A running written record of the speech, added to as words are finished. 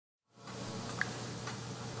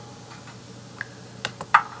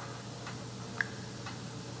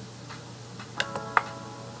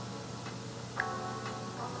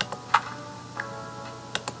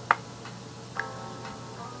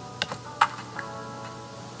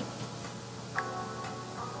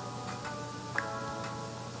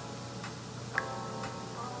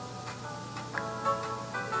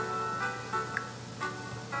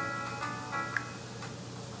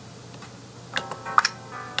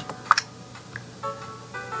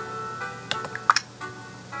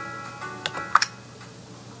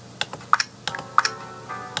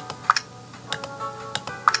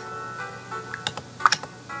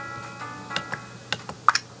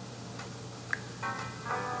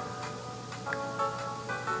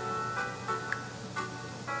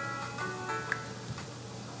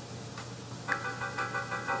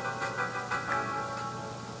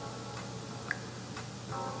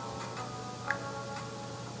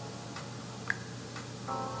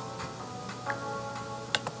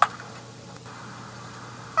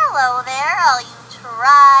all you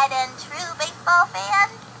tried and true baseball fans.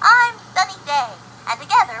 I'm Sunny Day, and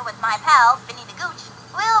together with my pal Vinny the Gooch,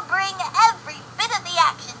 we'll bring every bit of the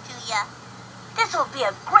action to ya. This'll be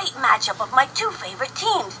a great matchup of my two favorite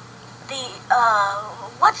teams. The,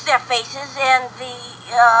 what's-their-faces and the,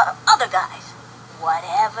 other guys.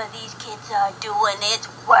 Whatever these kids are doing, it's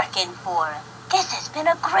working for them. This has been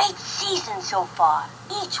a great season so far.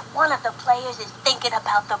 Each one of the players is thinking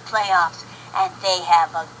about the playoffs, and they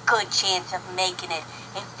have a good chance of making it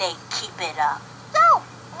if they keep it up. So,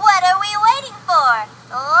 what are we waiting for?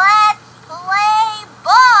 Let's play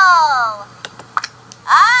ball!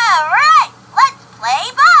 Alright, let's play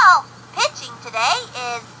ball! Pitching today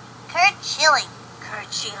is Kurt Schilling.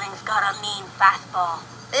 Kurt Schilling's got a mean fastball.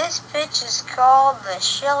 This pitch is called the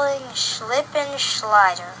Schilling Schlippen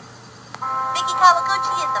Schlider. Vicky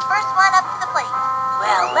Kawaguchi is the first one up to the plate.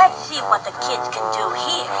 Well, let's see what the kids can do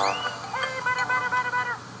here.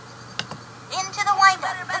 Into the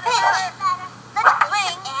windup, the pitch. The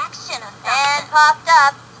swing, action, and popped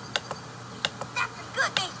up. That's a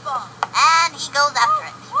good baseball. And he goes after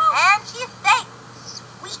it. And she's safe.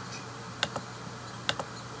 Sweet.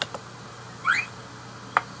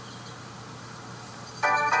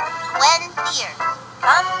 When Sears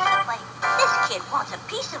comes to the plate. This kid wants a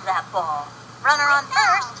piece of that ball. Runner on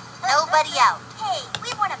first, nobody out. Hey, we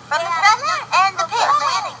want to from the stretch and the pitch.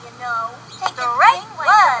 You know. Take the right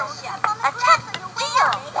flush. Attack the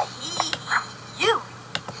field. You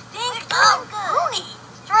stink Rooney.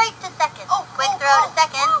 Straight to second. Quick throw to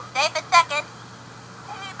second. Safe at second.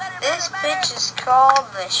 This pitch is called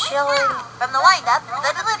the Schilling. From the windup,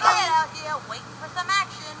 the delivery. Waiting for some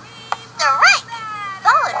action. Strike.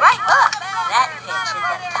 Solid right hook. That pitch is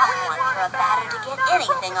a tough one for a batter to get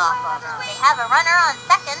anything off of. They have a runner on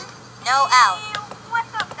second. No out. What's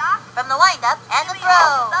up, Doc? From the windup and the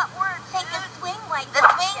throw. Take a swing like The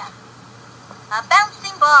swing. A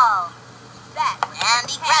bouncing ball. that. And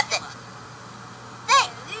he grabs it.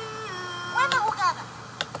 Safe.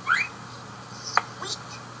 Sweet.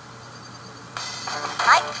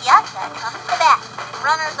 Mike Piazza comes to bat.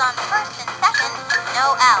 Runners on first and second.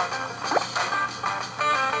 No out.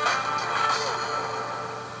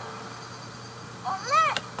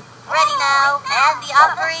 Ready now. And the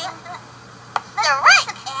offering.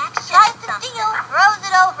 Strike. Tries to steal. Throws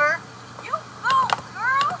it over. You go,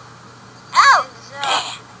 girl. Out.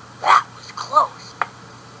 Man, that was close.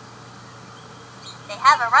 They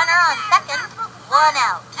have a runner on second. One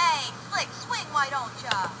out. Hey, Slick, swing, why don't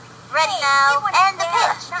ya? Ready now. And the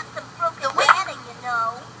pitch. Not some broken The wind. banana, you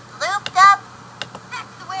know. Looped up.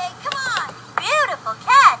 That's the way. Come on. Beautiful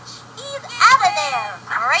catch. He's out of there.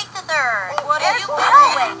 Straight to third. There's no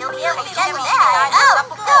way he'll be able to catch that. Oh,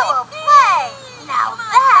 double play. Now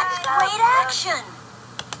that's great action.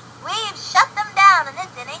 We've shut them down in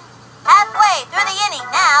this inning. Halfway through the inning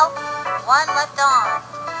now. One left on.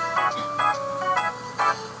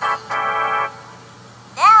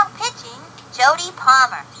 Now pitching, Jody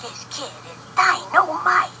Palmer. This kid is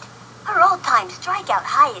dynamite. Her all-time strikeout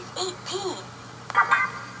high is 18.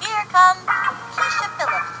 Here comes Keisha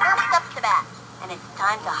Phillips, first up to bat. And it's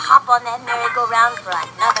time to hop on that merry-go-round for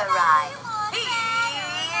another ride.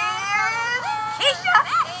 Keisha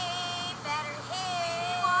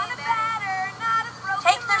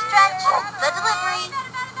takes her stretch, the delivery.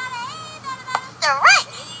 Strike!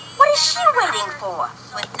 What is she waiting for?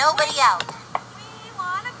 With nobody out.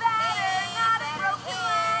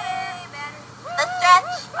 The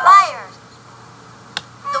stretch fires.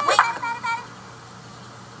 The wing.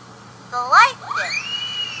 The light stick.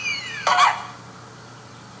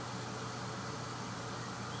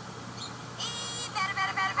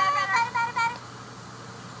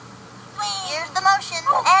 Here's the motion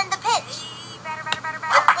and the pitch.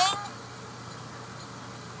 The swing.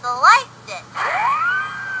 The light stick.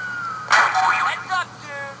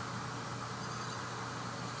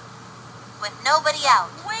 With nobody out.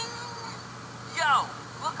 Yo,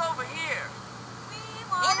 look over here.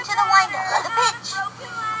 Into the windup. The pitch.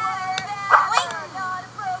 Swing.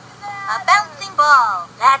 A bouncing ball.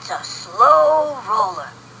 That's a slow roller.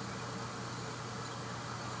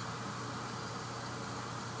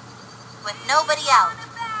 With nobody out.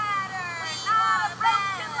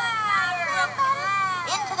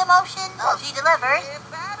 Into the motion. She delivers.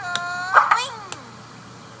 Swing.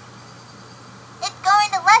 It's going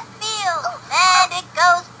to left field. And it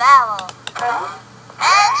goes foul.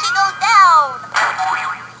 And she goes down.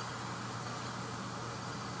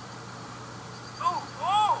 Ooh.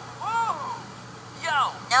 Yo,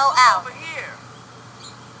 No look out. over here.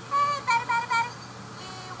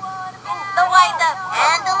 The windup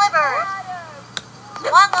and delivers.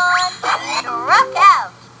 Swung on. Struck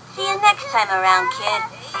out. See you next Next time around, kid.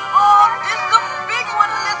 Oh, this is a big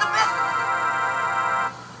one, Elizabeth.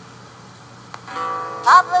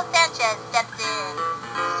 Pablo Sanchez steps in.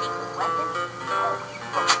 Secret weapon? Oh,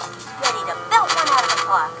 looks like he's ready to belt one out of the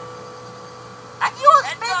park. Adios,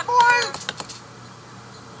 Heads big up, boy. sir.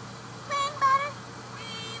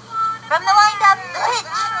 From the windup, the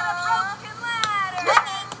pitch.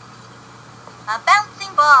 Swinging. A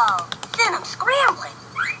bouncing ball. Send him scrambling.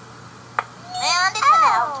 And it's an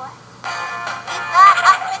out. We've got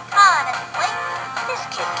Ahmed Khan at the plate. This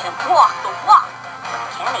kid can walk the walk. But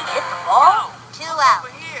can he hit the ball? 2 out.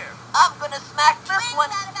 Over here. I'm gonna smack this one.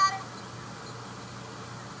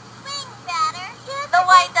 Swing, batter. The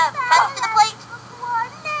windup cuts to the plate.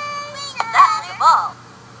 That's the ball.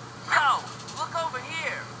 Yo, look over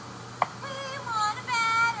here.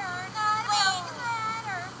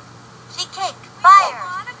 She kicked, fires.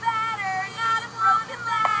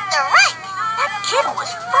 Strike! That kid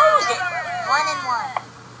was frozen. 1-1.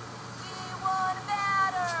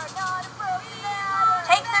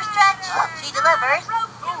 Takes her stretch. She delivers.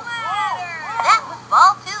 That was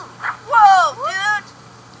ball 2. Whoa, dude.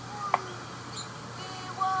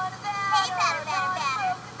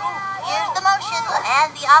 Here's the motion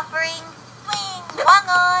and the offering. Swung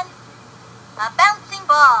on. A bouncing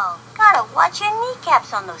ball. Gotta watch your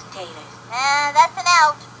kneecaps on those taters. And that's an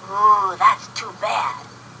out. Ooh, that's too bad.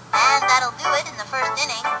 And that'll do it in the first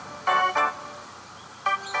inning.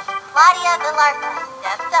 Claudia Galarza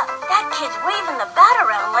steps up. That kid's waving the bat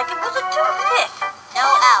around like it was a toothpick. No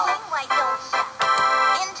out.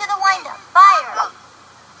 Into the windup. Fire.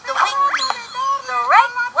 The wing. The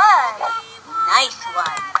right one. Nice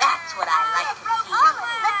one. That's what I like to see.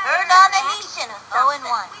 Turned on the heat. 0-1.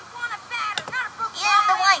 Here's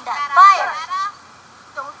the windup. Fire.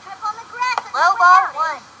 Don't trip on the grass. Low ball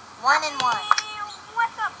 1. 1-1.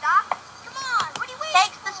 What's up, Doc? Come on, what do you wait?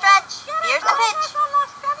 Takes the stretch. Here's the pitch.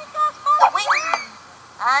 The wing.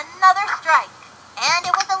 Another strike. And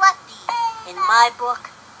it was a lefty. In my book,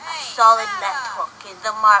 a solid left hook is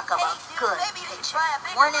the mark of a good pitcher.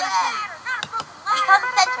 1-2. He comes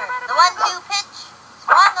center. The 1-2 pitch.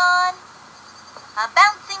 Swung on. A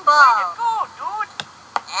bouncing ball. Go, dude.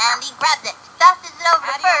 And he grabs it. Tosses it over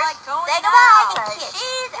How to do you first. like Tony? Say goodbye, Nice 'cause kid.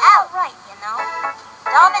 she's out. Right, you know.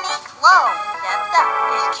 Dominique Lowe steps up.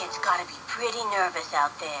 This kid's gotta be pretty nervous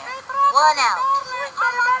out there. 1 out.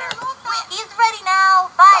 He's ready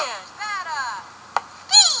now. Fires.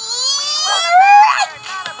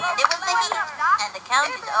 And it was the heat. And the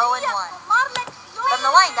count is 0-1. From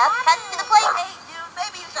the windup, cuts to the plate.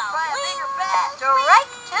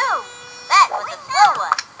 Strike 2. That was a slow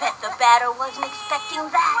one. Bet the batter wasn't expecting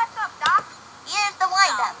that. Here's the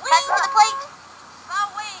windup. Cuts to the plate.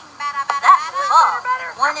 That's the ball.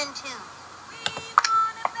 1-2.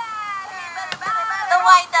 The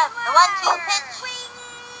windup. The 1-2 pitch.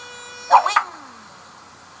 The wing.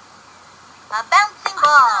 A bouncing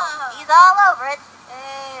ball. He's all over it.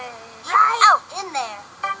 He's out in there.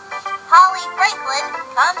 Holly Franklin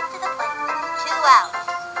comes to the plate. 2 outs.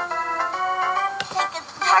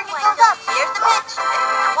 Target goes up. Here's the pitch.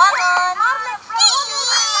 Swung on.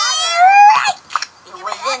 It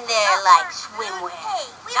was in there like swimwear.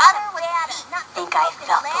 Got her with the heat. Think I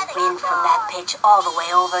felt the wind from that pitch all the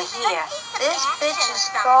way over here. This pitch is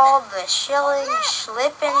called the Shilling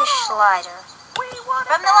Slippin' Slider.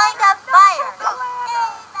 From the windup, fire.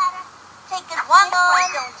 Take a swung on.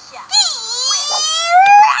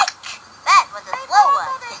 That was a slow one.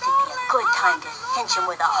 This would be a good time to cinch him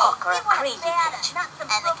with a hook or a crazy pitch.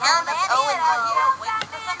 And the count is 0-2.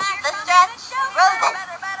 The stretch, throws it.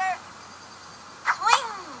 Swing.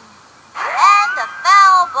 And a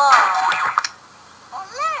foul ball.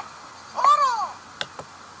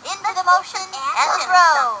 Into the motion and the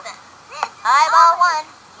throw. High ball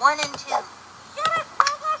 1. 1-2.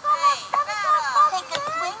 Take a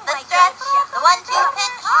swing. The stretch, the 1-2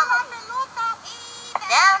 pitch.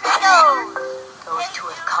 Down he goes. Those two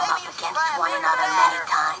have come up against one another many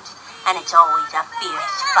times, and it's always a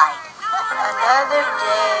fierce fight. Another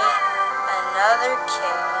day, another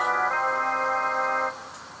care.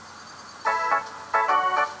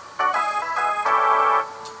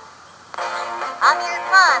 Amir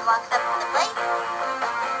Khan walks up to the plate.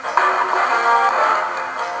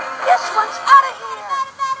 This one's out of here.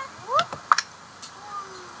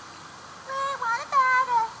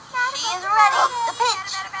 She is ready. The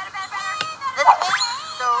pitch. The swing.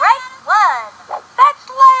 The right one. That's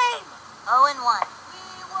lame. 0-1.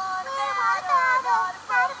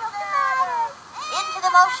 Into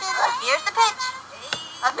the motion. Here's the pitch.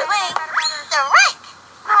 A swing. Strike.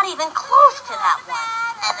 Not even close to that one.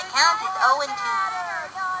 And the count is 0-2.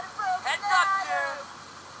 Heads up, sir.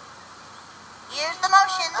 Here's the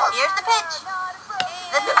motion. Here's the pitch.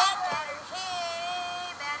 The swing.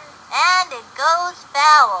 And it goes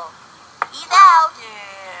foul. He's out.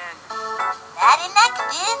 And Batting next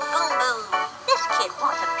is Boom Boom. This kid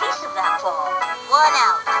wants a piece of that ball. 1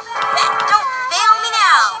 out. don't fail me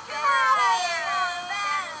now.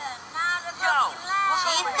 Yo, look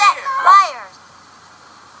She's over set. here. Fires.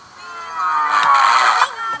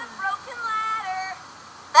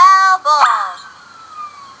 Foul ball.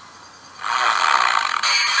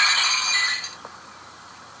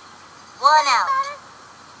 1 out.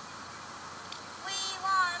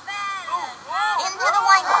 Into the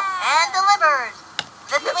windup and delivers.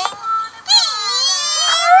 The swing.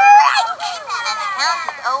 And the count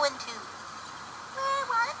is 0-2.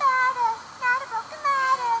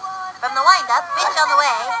 From the windup, pitch on the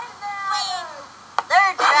way.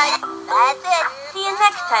 Third strike. That's it. See you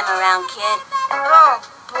next time around, kid. Oh,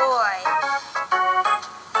 boy.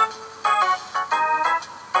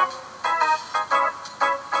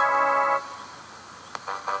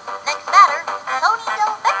 Next batter, Tony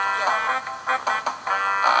Delvecchio.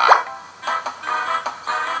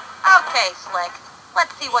 Okay, Slick.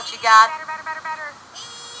 Let's see what you got.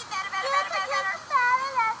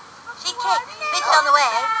 She kicks. Pitch on the way.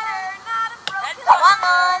 Swung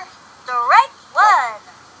on. Strike 1.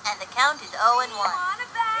 And the count is 0-1.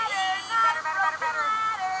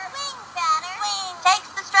 Takes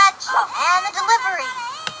the stretch and the delivery.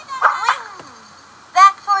 Swing.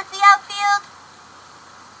 Back towards the outfield.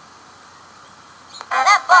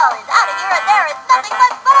 That ball is out of here and there is nothing but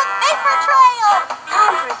a vapor trail.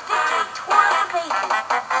 Time for his victory tour of the bases.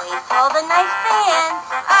 Wait for all the nice fans.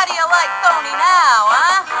 How do you like Tony now,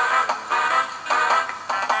 huh?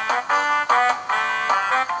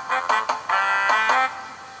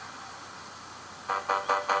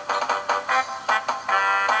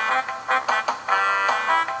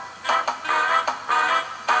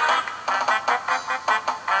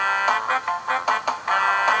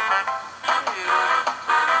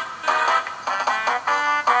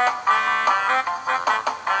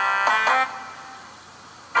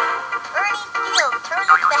 Ernie Steele turns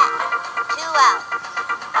back. 2 outs.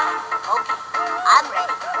 Okay, I'm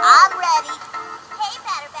ready. I'm ready. Hey,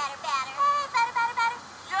 batter. Hey, batter.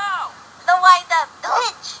 Joe! The windup. The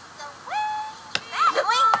pitch.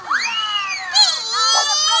 Swing.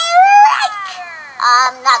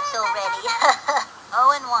 I'm not so ready.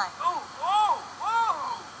 0-1. Ooh, ooh, ooh!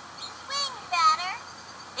 Swing, batter.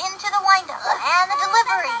 Into the windup and the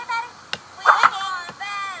delivery. Swinging.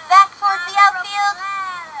 Back towards the outfield.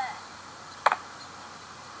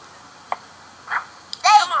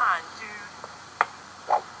 Safe. Come on, dude.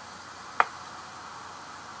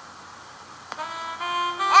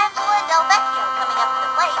 Angela Delvecchio coming up to the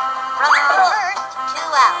plate. From first, 2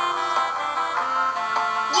 outs.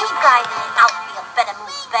 You guys in the outfield better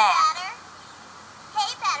move back.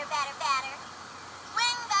 Hey, batter.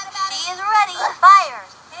 Swing, batter. She is ready.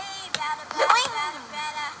 Fires. Swing.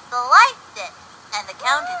 Sliced it. And the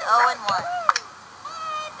count is 0-1.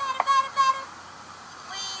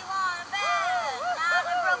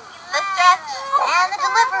 The stretch and the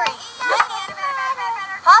delivery. Swinging.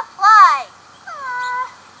 Pop fly.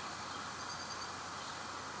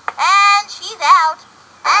 And she's out.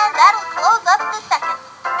 And that'll close up the second.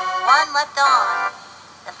 1 left on.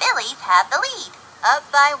 The Phillies have the lead. Up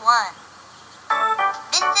by 1.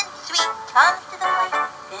 Vincent Sweet comes to the plate.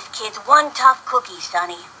 This kid's one tough cookie,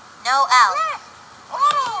 Sonny. No out.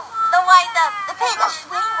 The windup. The pitch.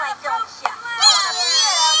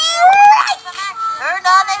 Turned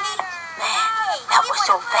on the heat. Man, that was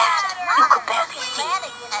so fast. You could barely see it.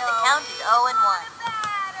 And the count is 0-1.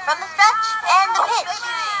 From the stretch and the pitch.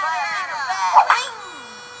 Swing.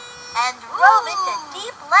 And drove it to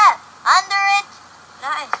deep left. Under it.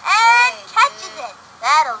 And catches it.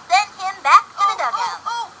 That'll send him back to the dugout.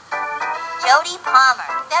 Jody Palmer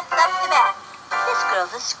steps up to bat. This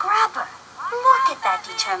girl's a scrapper. Look at that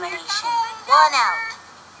determination. 1 out.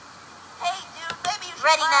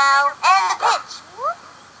 Ready now. And the pitch.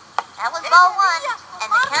 That was ball 1. And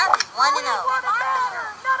the count is 1-0.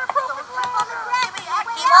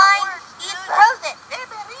 He winds. He throws it.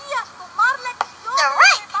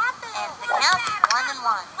 Strike. And the count is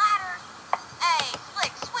 1-1. Hey,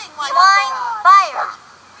 Slick, swing He like winds. Fires.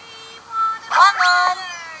 Swung on.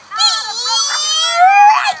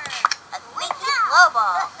 A sneaky slow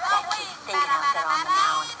ball. That kid's thinking out there on the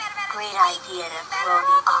mound. Great idea to throw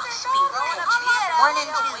the off-speed pitch. 1 and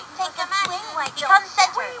 2. Take a swing. He comes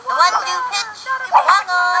center. The 1-2 pitch. Swung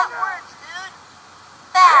on.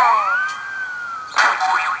 Foul.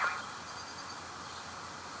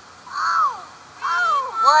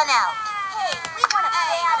 One out.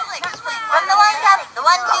 From the The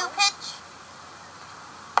 1-2 pitch.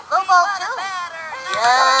 Low ball 2.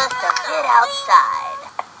 Just a bit outside.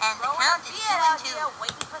 And the count is 2-2.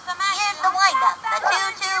 Here's the windup. The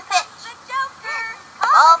 2-2 pitch.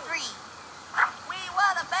 Ball 3.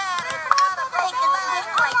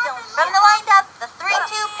 From the windup, the 3-2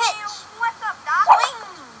 pitch. Swing.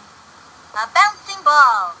 A bouncing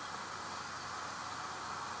ball.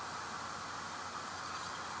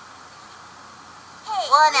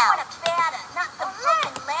 One out. Takes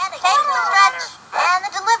the stretch and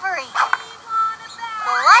the delivery.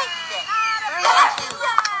 Sliced it. 3-2.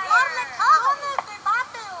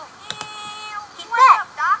 He's set.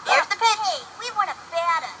 Here's the pitch.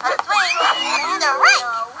 A swing to the right.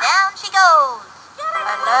 Down she goes.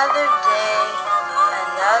 Another day,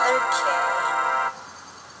 another carry.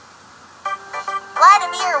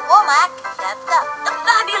 Vladimir Womack steps up. The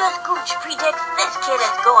fabulous Gooch predicts this kid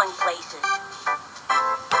is going places.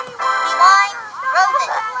 He winds, throws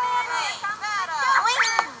it. Swing.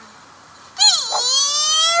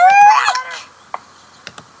 Strike.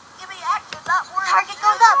 Target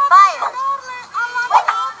goes up, fires.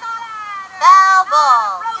 Foul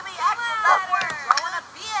ball.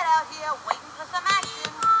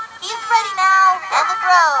 He's ready now, and the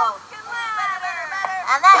throw.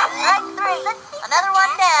 And that's strike 3. Another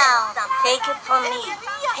one down. Take it from me.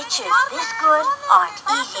 Pitchers this good aren't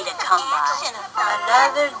easy to come by.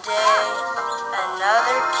 Another day,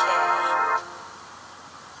 another carry.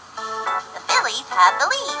 The Phillies have the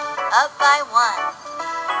lead, up by 1.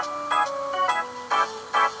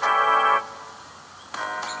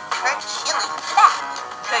 Kurt Schilling's back.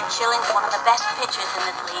 Kurt Schilling's one of the best pitchers in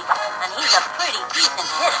this league, and he's a pretty decent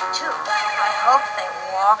hitter, too. I hope they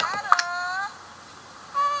walk.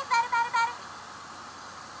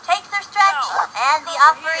 Takes their stretch, and the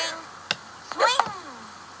offering. Swing.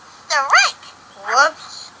 Strike.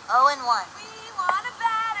 Whoops. 0-1.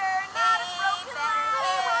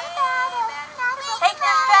 Takes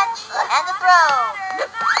their stretch, and the throw.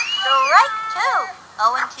 Strike 2.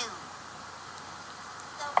 0-2.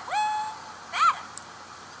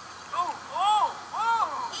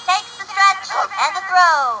 Takes the stretch, and the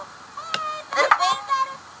throw. The swing.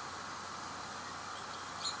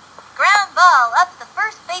 Ground ball up the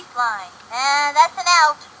first baseline, and that's an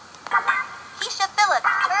out. Keisha Phillips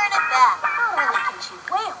turn it back. Not only can she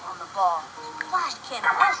wail on the ball, Flash can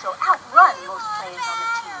also outrun most players on the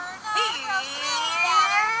team.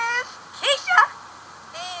 Here's Keisha.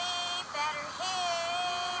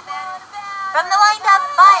 From the windup,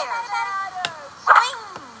 fires. Swing.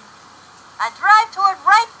 A drive toward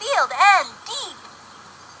right field and deep.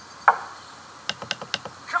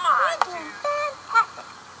 Come on, Doing dude. fantastic.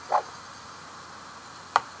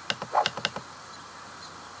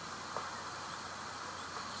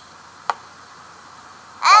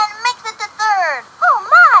 And makes it to third. Oh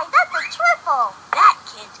my, that's a triple. That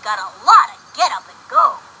kid's got a lot of get up and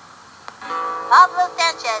go. Pablo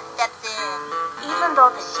Sanchez steps in. Even though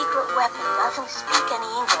the secret weapon doesn't speak any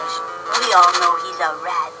English, we all know he's a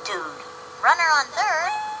rad dude. Runner on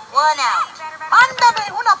third, 1 out. Ándale,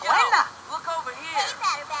 una buena. Look over here.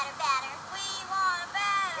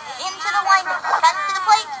 Into the windup, cuts to the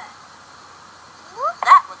plate.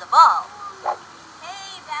 That was a ball.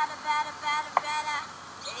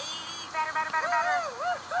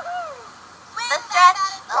 The stretch,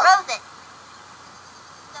 throws it.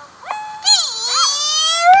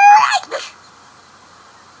 Strike!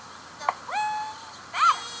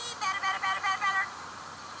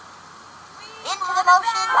 Into the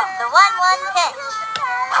motion, the 1-1 pitch.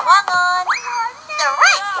 Swung on,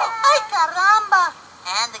 strike! Ay, caramba.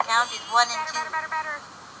 And the count is 1-2.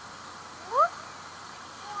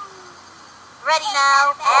 Ready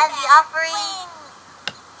now, and the offering.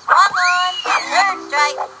 Swung on, third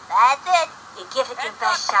strike. That's it. You give it your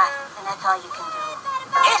best shot, and that's all you can do.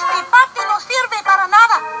 Este bate no sirve para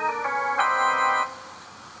nada.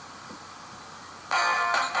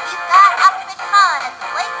 He's got Outfit Khan at the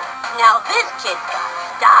plate. Now this kid's got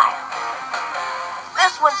style.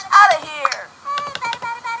 This one's out of here.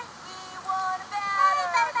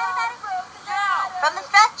 From the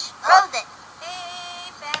stretch, throws it.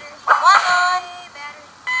 Swung on.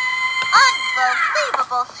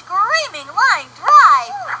 Unbelievable screaming line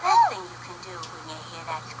drive. Best thing you can do when you hear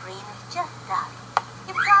that scream is just duck.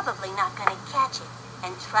 You're probably not going to catch it.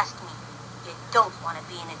 And trust me, you don't want to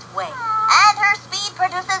be in its way. And her speed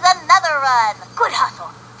produces another run. Good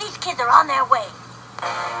hustle. These kids are on their way.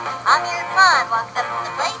 Amir Khan walks up to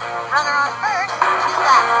the plate. Runner on first, 2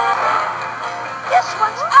 out. This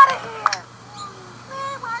one's out of here.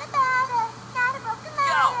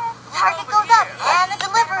 Target goes up, and the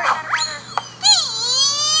delivery.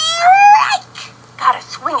 Strike! Got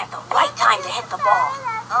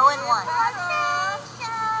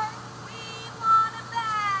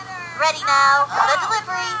ready now. The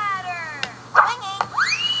delivery. Swinging.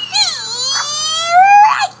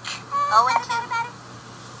 Oh, and 2.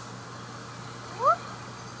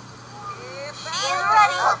 She's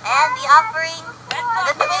ready. And the offering.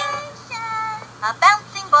 The swing. A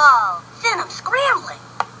bouncing ball. Send him scrambling.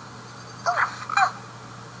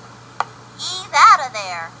 He's out of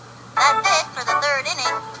there. That's it for the 3rd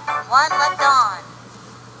inning. 1 left on.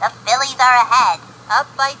 The Phillies are ahead, up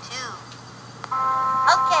by 2.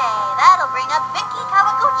 Okay, that'll bring up Vicky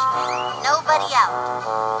Kawaguchi. Nobody out.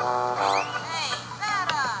 Hey,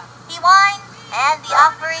 he winds, and the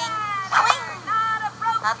offering swings.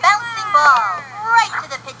 A bouncing ball right to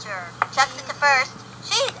the pitcher. Chucks it to first.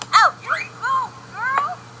 She's out.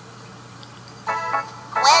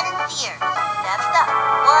 Gwen Sears steps up.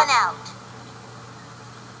 1 out.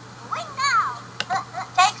 Swing now.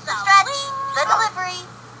 Takes the stretch. The delivery.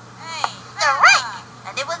 Strike!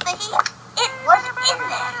 And it was the heat. It was in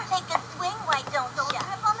there. Take a swing, why don't you?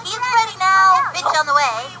 He's ready now. Pitch on the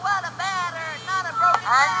way.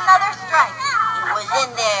 Another strike. It was in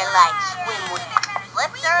there like swimwear.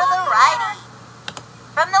 Slips her the righty.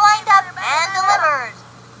 From the windup and delivers.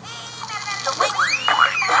 Swing.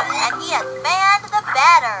 And he has fanned the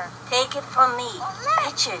batter. Take it from me.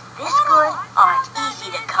 Pitchers this good aren't easy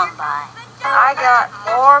to come by. I got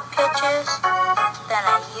more pitches than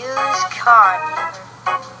a used car dealer.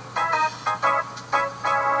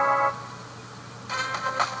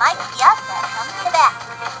 Mike Piazza comes to bat.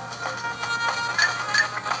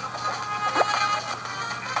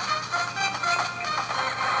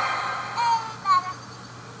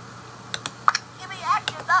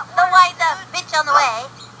 The wind-up pitch on the way.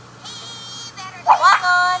 Swung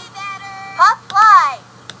on. Pop fly.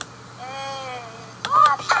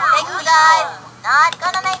 Takes the dive. Not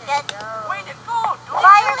gonna make it.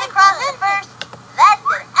 Fires across it first. That's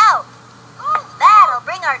an out. That'll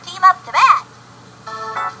bring our team up to bat.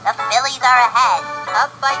 The Phillies are ahead,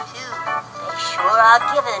 up by 2. They sure are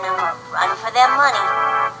giving them a run for their money.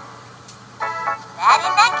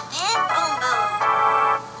 Batting next is Boom Boom.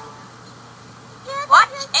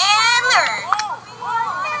 Watch and learn.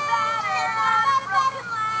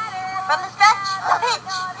 From the stretch, the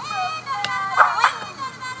pitch. Swing.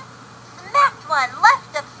 Smacked one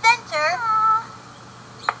left of center.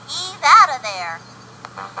 He's out of there.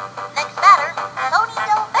 Next batter, Tony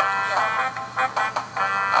Delvecchio.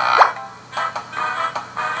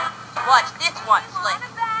 Watch this one, Slick.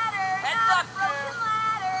 Heads up.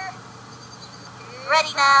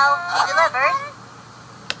 Ready now. She delivers.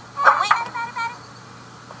 Swing.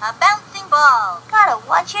 A bouncing ball. Gotta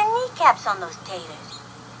watch your kneecaps on those taters.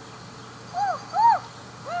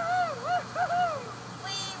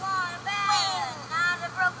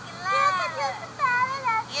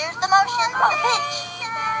 Here's the motion. The pitch.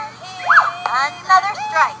 Another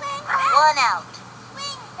strike. 1 out.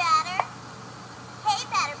 Swing, batter. Hey,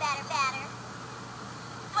 batter, batter, batter.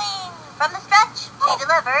 Swing. From the stretch, she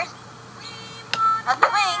delivers. A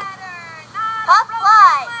swing. Pop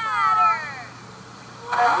fly.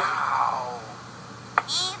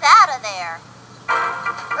 He's out of there.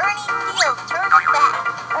 Ernie Steele turns back.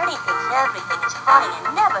 Ernie thinks everything is funny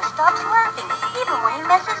and never stops laughing, even when he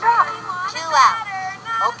messes up. 2 out.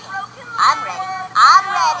 Okay, I'm ready. I'm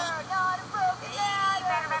ready.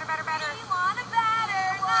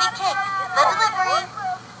 She takes the delivery.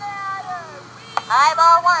 High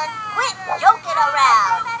ball 1. Quit joking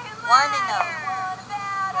around. 1-0.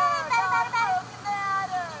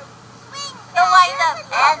 The wind-up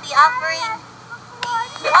and the offering.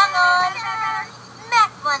 Swung on.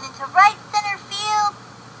 Smacked one into right center field.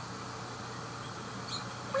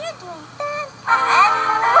 We're doing fantastic. And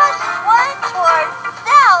pushed one towards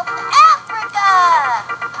South Africa.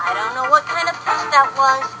 I don't know what kind of fish that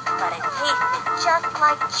was, but it tasted just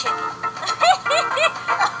like chicken.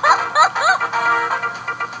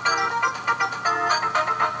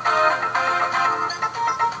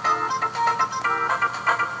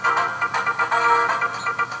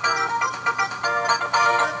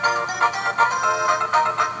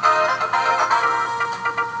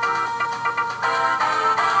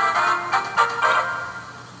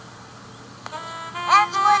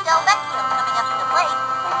 Delvecchio coming up to the plate.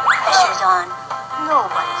 Pressure's on.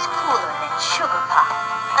 Nobody's cooler than Sugar Pop.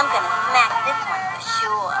 I'm gonna smack this one for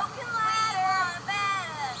sure.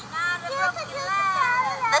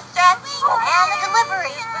 The stretch and the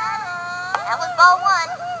delivery. That was ball 1.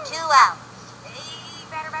 2 outs.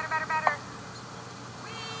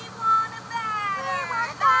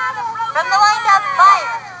 From the windup,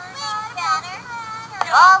 fire.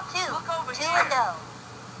 Ball 2. 2-0.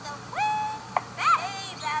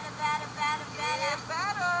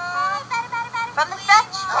 From the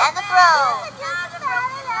stretch and the throw.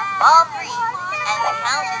 Ball 3, and the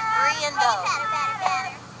count is 3 and 0.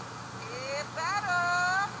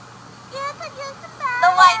 The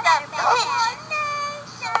wind-up, the pitch.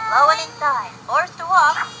 Low and inside, forced to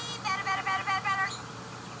walk.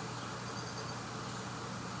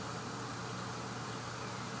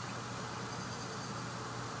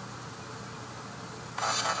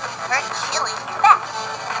 Kurt Schilling back.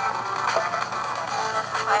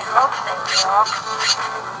 I hope they walk.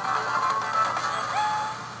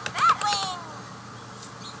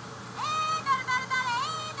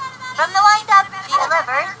 From the wind-up, she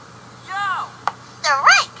delivers. Yo!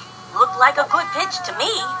 Strike! Looked like a good pitch to me.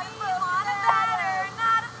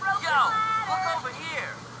 Yo! Look over here!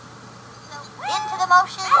 Into the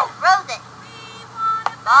motion, throws it.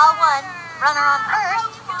 Ball 1, runner on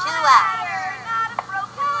first, 2 out.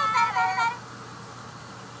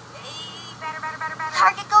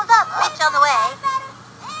 Target goes up, pitch on the way.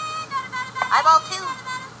 Eyeball 2.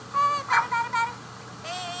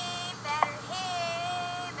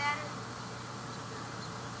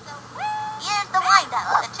 Here's the windup,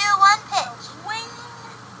 the 2-1 pitch.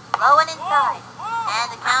 Low and inside,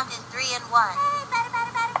 and the count is 3 and 1.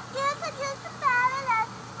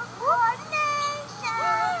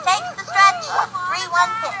 Takes the stretch, 3-1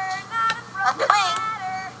 pitch. A swing,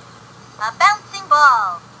 a bouncing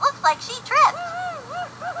ball. Looks like she tripped.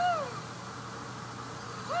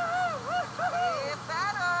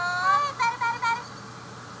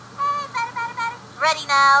 Ready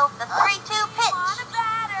now, the 3-2 pitch.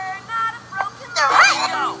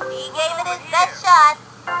 Strike! He gave it his best shot.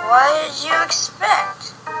 What did you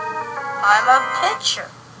expect? I'm a pitcher.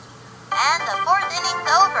 And the 4th inning's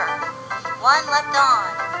over. 1 left on.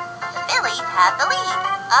 The Phillies have the lead,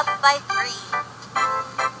 up by 3.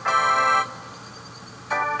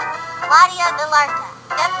 Claudia Villarta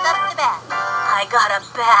steps up to bat. I got a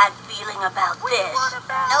bad feeling about this.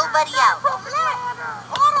 Nobody out.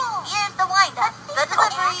 Here's the windup, the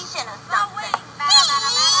delivery of something.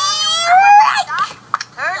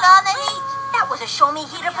 Turned on the heat. That was a show-me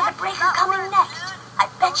heater for the breaker coming next. I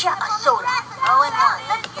bet you a soda. 0 and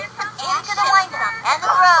 1. Into the windup and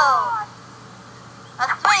the throw. A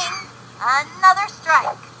swing, another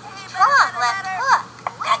strike. Strong left hook.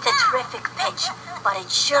 That's a terrific pitch, but it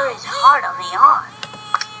sure is hard on the arm.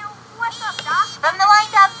 From the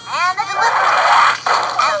windup and the delivery.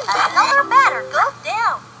 And another batter goes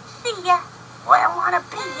down. See ya. Where I wanna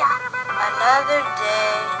be ya. Another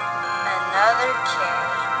day, another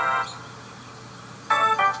carry.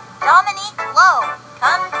 Dominique Lowe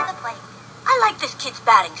comes to the plate. I like this kid's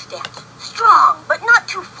batting stance. Strong, but not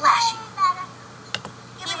too flashy.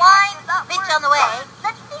 He winds, pitch on the way.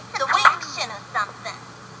 Let's see some action of something.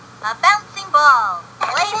 A bouncing ball.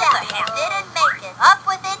 Laid out. Didn't make it. Up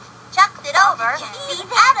with it. Chucks it over. He's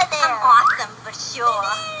out of there. Awesome for sure.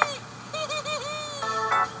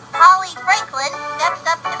 Holly Franklin steps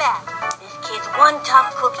up to bat. This kid's one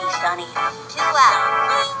tough cookie, Sonny. 2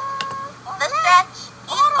 out. The stretch.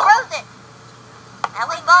 He throws it. That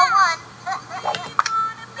was ball 1.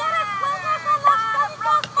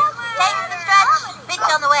 Takes the stretch. Pitch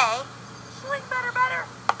on the way. Swing better!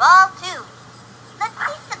 Ball 2. Let's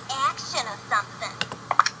see some action of something.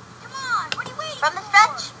 Come on, what are you waiting From the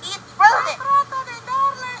stretch, he throws it.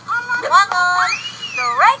 Swung on.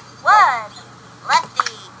 Strike 1.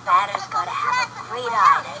 Lefty. Batter's gotta have a great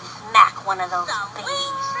eye to smack one of those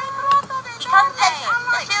babies. He comes center.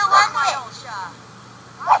 The 2-1 pitch.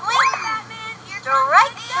 Swing.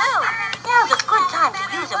 Strike 2. Now's a good time to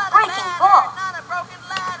use a breaking ball.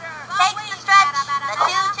 Takes the stretch. The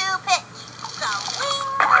 2-2 pitch.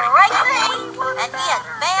 Strike 3. And he has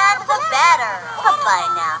banned the batter. Bye-bye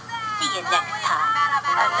now. See you next time.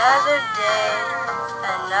 Another day,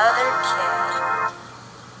 another carry.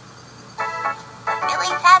 The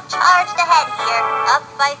Phillies have charged ahead here, up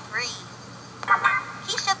by 3.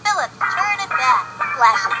 Keisha Phillips turn it back.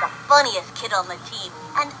 Flash is the funniest kid on the team,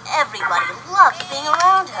 and everybody loves being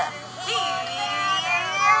around her.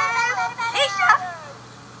 Keisha!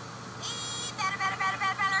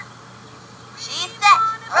 She's set.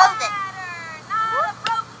 Throws it.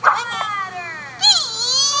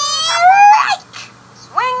 Strike!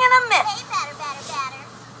 Swing and a miss.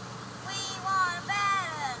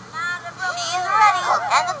 She's ready.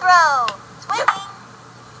 And the throw. Swinging.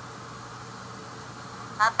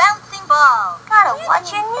 A bouncing ball. Gotta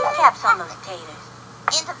watch your kneecaps on those taters.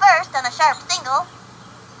 Into first on a sharp single.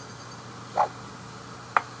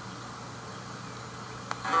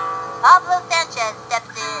 Pablo Sanchez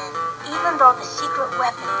steps in. Even though the secret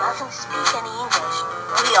weapon doesn't speak any English,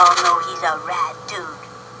 we all know he's a rad dude.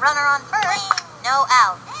 Runner on first. No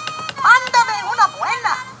out. Mándame una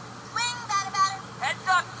buena. Swing, batter. Heads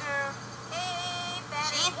up, dude!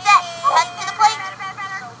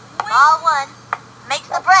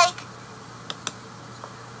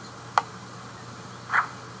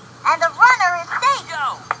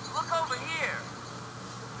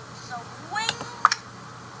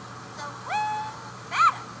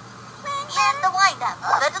 windup.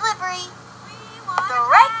 The delivery.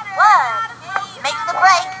 Strike one. Makes the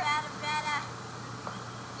break.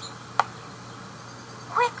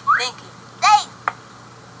 Quick thinking. Safe.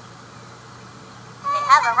 They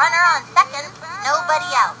have a runner on second. Nobody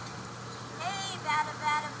out.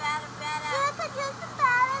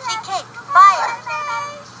 She kicks. Fires.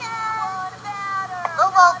 Low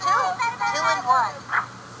ball two. 2-1.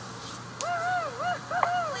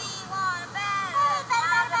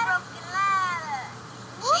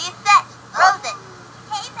 She's set. Throws it.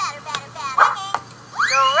 Swinging.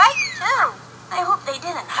 Strike two. I hope they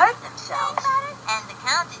didn't hurt themselves. And the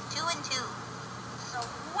count is 2-2.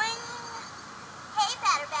 Swing.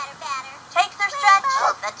 Takes her stretch.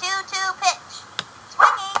 The 2-2 pitch.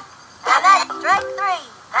 Swinging. And that's strike three.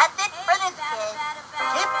 That's it for this kid.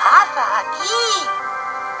 Que pasa aquí?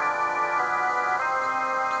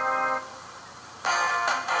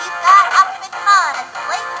 He's got ep5 at the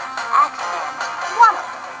plate. Axman, one of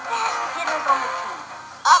the best hitters on the team.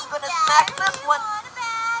 I'm gonna smack this one.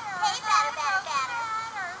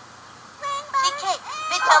 She kicks.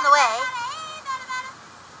 Pitch on the way.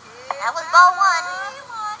 That was ball one.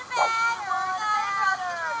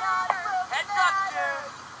 Heads up, dude.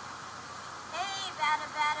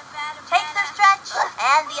 Takes her stretch.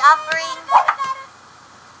 And the offering.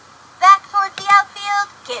 Back towards the outfield.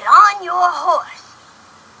 Get on your horse.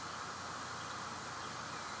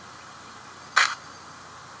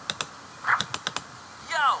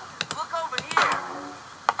 Yo, look over here.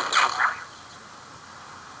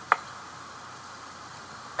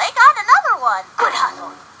 They got another one. Good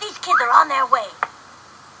hustle. These kids are on their way.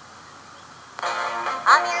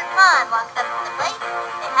 Amir Khan walks up to the plate.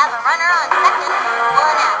 They have a runner on second.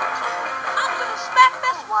 1 out. I'm gonna smack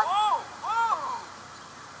this one. Whoa, whoa.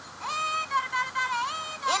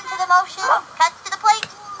 Into the motion. Cuts to the plate.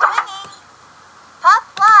 Swinging. Pop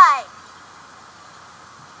fly.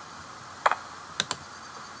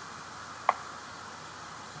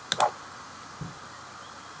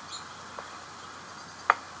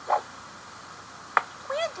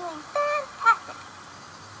 We're doing fantastic.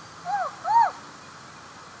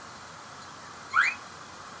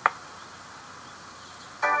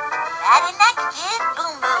 Batting next is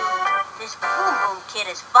Boom Boom. This Boom Boom kid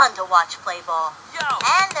is fun to watch play ball. Yo.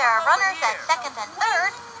 And there are runners at second and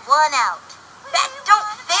third. 1 out. That don't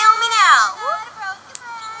fail me now.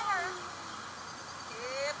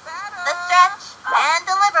 The stretch and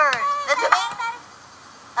delivers. The swing.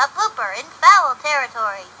 A blooper in foul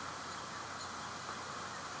territory.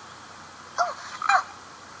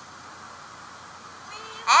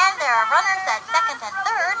 And there are runners at second and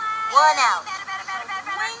third. 1 out.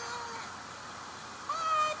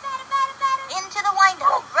 Into the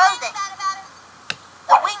windup. Throws it.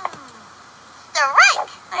 The wing.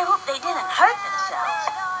 Strike. I hope they didn't hurt themselves.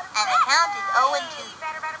 And the count is 0-2.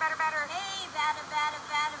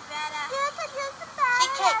 She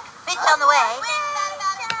kicks. Pitch on the way.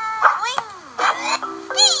 Swing.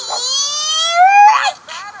 Strike.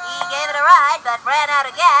 He gave it a ride, but ran out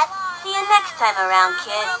of gas. See you next time around,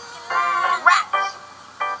 kid. Rats.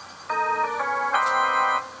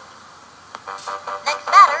 Next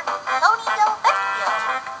batter, Tony Delvecchio.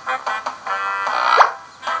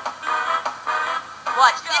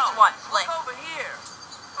 Watch this one flick. Look over here.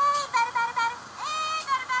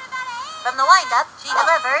 From the windup, she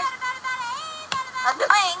delivers. A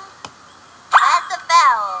swing. That's a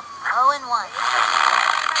foul. 0-1.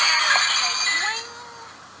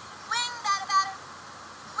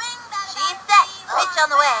 She's set. Pitch on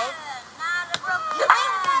the way.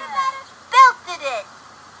 Swing. Belted it.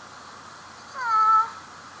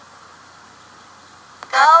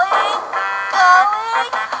 Going.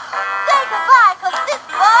 Say goodbye, 'cause this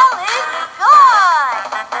ball is gone.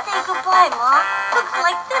 Say goodbye, Mom. Looks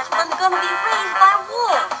like this one's gonna be raised by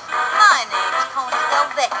wolves. My name's Tony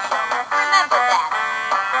Delvecchio. Remember that.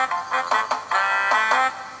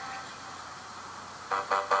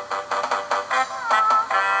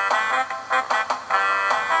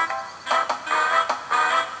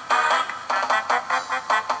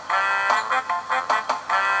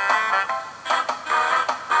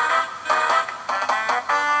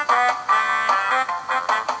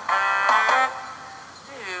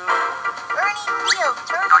 Dude. Ernie Fields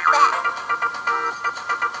turns back.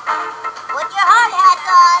 Put your hard hats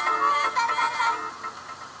on.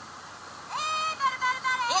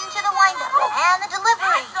 Into the windup and the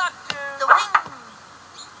delivery. Heads up, dude. The wing.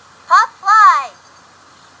 Pop fly.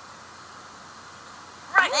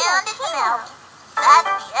 Right. And it's an out. That's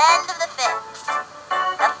the end of the fifth.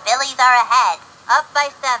 The Phillies are ahead, up by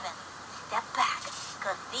 7. Step back,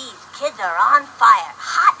 'cause these kids are on fire.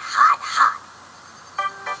 Hot, hot, hot.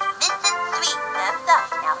 This is sweet, the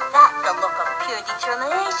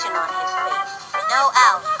expression on his face. No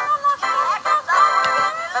out.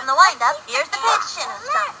 From the windup, here's the pitch.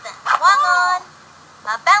 Swung on.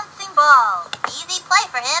 A bouncing ball. Easy play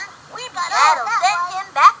for him. That'll send him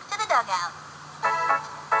back to the dugout.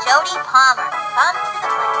 Jody Palmer comes to the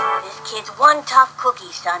plate. This kid's one tough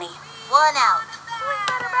cookie, Sonny. One out.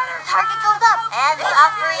 Target goes up, and the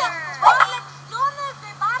offering swings.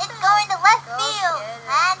 It's going to left field,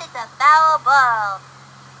 and it's a foul ball.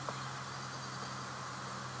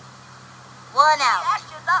 One out.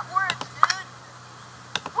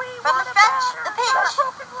 From the stretch, the pitch.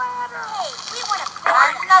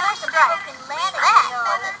 And another strike. That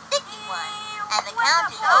was a sticky one, and the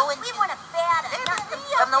count is 0-2.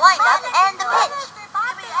 From the windup, and the pitch.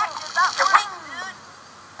 The wing.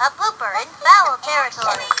 A blooper in foul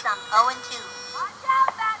territory. 0-2.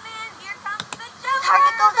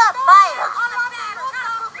 Target goes up, fires.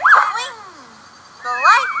 Swing.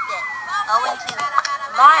 Sliced it. 0-2.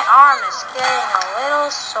 My arm is getting a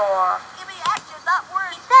little sore.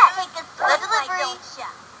 He's set. The delivery.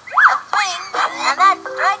 A swing, and that's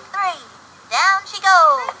strike 3. Down she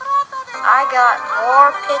goes. I got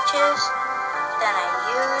more pitches than a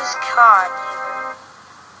used car dealer.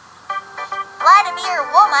 Vladimir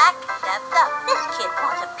Womack steps up. This kid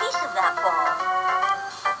wants a piece of that ball.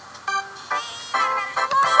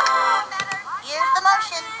 Here's the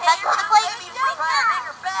motion. Cuts the plate.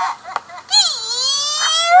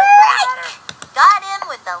 Got him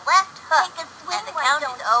with the left hook, and the count is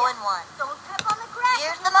 0-1.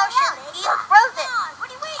 Here's the motion. He throws it.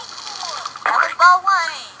 That was ball 1.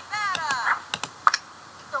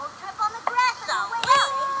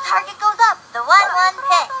 Target goes up. The 1-1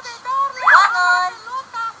 pitch. Swung on.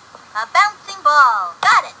 A bouncing ball.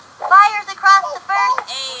 Got it. Fires across the first.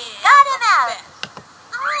 Got him out.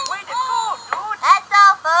 Way to go, dude. That's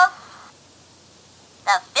all, folks.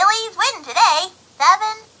 The Phillies win today,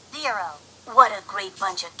 7-0. What a great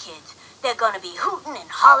bunch of kids. They're gonna be hooting and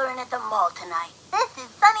hollering at the mall tonight. This is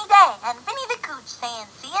Sunny Day, and